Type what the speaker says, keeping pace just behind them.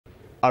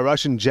A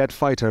Russian jet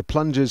fighter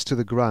plunges to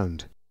the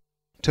ground.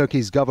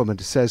 Turkey's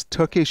government says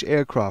Turkish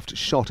aircraft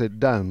shot it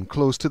down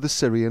close to the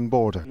Syrian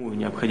border.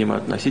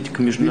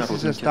 This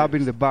is a stab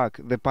in the back.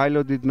 The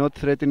pilot did not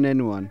threaten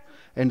anyone,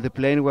 and the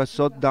plane was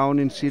shot down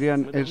in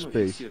Syrian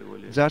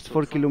airspace, just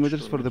 4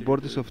 kilometers from the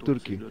borders of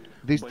Turkey.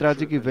 This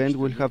tragic event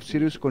will have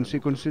serious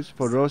consequences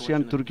for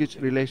Russian-Turkish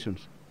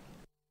relations.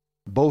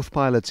 Both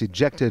pilots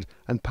ejected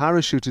and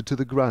parachuted to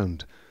the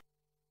ground.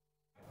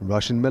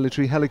 Russian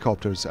military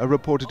helicopters are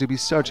reported to be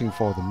searching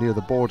for them near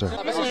the border.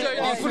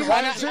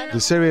 The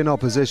Syrian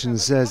opposition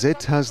says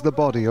it has the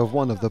body of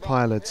one of the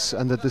pilots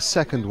and that the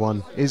second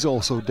one is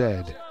also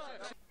dead.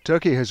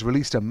 Turkey has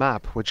released a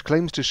map which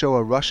claims to show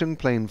a Russian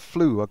plane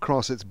flew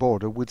across its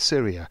border with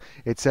Syria.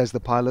 It says the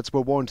pilots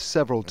were warned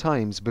several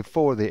times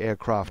before the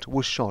aircraft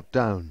was shot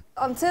down.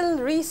 Until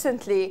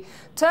recently,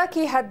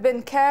 Turkey had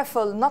been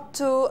careful not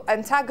to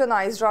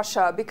antagonize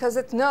Russia because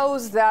it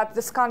knows that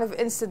this kind of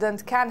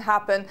incident can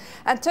happen.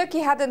 And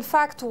Turkey had in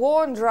fact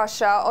warned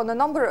Russia on a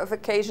number of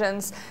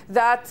occasions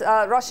that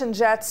Russian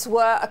jets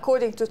were,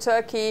 according to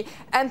Turkey,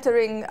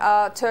 entering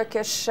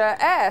Turkish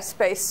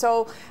airspace.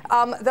 So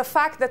the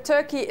fact that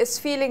Turkey is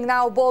feeling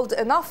now bold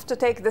enough to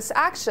take this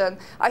action,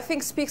 I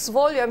think speaks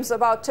volumes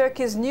about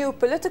Turkey's new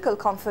political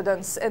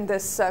confidence in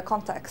this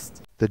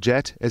context. The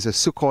jet is a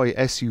Sukhoi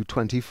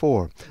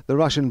Su-24. The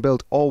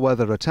Russian-built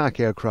all-weather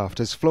attack aircraft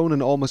has flown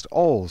in almost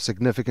all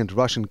significant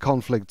Russian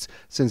conflicts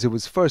since it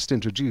was first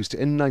introduced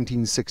in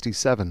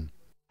 1967.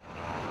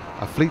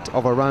 A fleet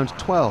of around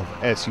 12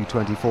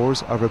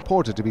 Su-24s are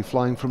reported to be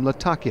flying from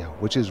Latakia,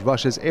 which is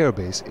Russia's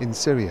airbase in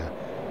Syria.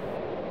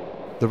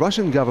 The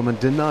Russian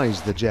government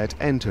denies the jet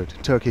entered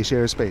Turkish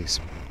airspace.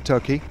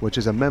 Turkey, which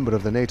is a member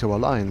of the NATO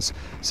alliance,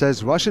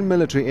 says Russian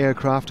military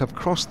aircraft have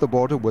crossed the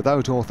border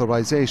without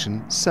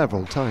authorization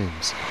several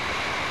times.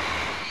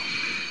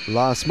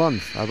 Last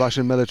month, a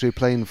Russian military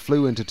plane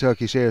flew into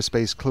Turkish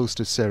airspace close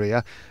to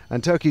Syria,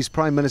 and Turkey's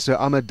Prime Minister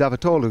Ahmet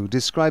Davutoglu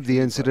described the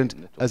incident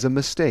as a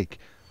mistake.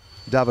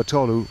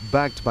 Davutoglu,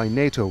 backed by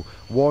NATO,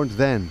 warned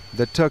then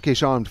that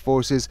Turkish armed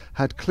forces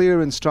had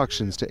clear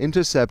instructions to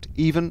intercept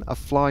even a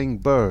flying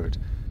bird.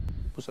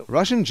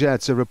 Russian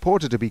jets are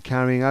reported to be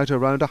carrying out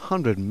around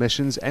 100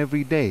 missions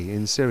every day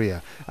in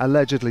Syria,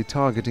 allegedly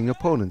targeting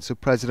opponents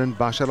of President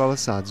Bashar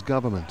al-Assad's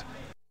government.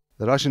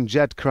 The Russian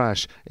jet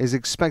crash is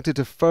expected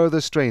to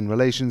further strain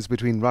relations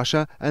between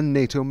Russia and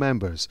NATO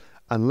members,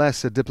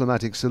 unless a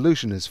diplomatic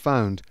solution is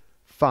found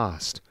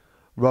fast.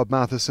 Rob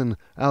Matheson,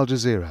 Al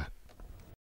Jazeera.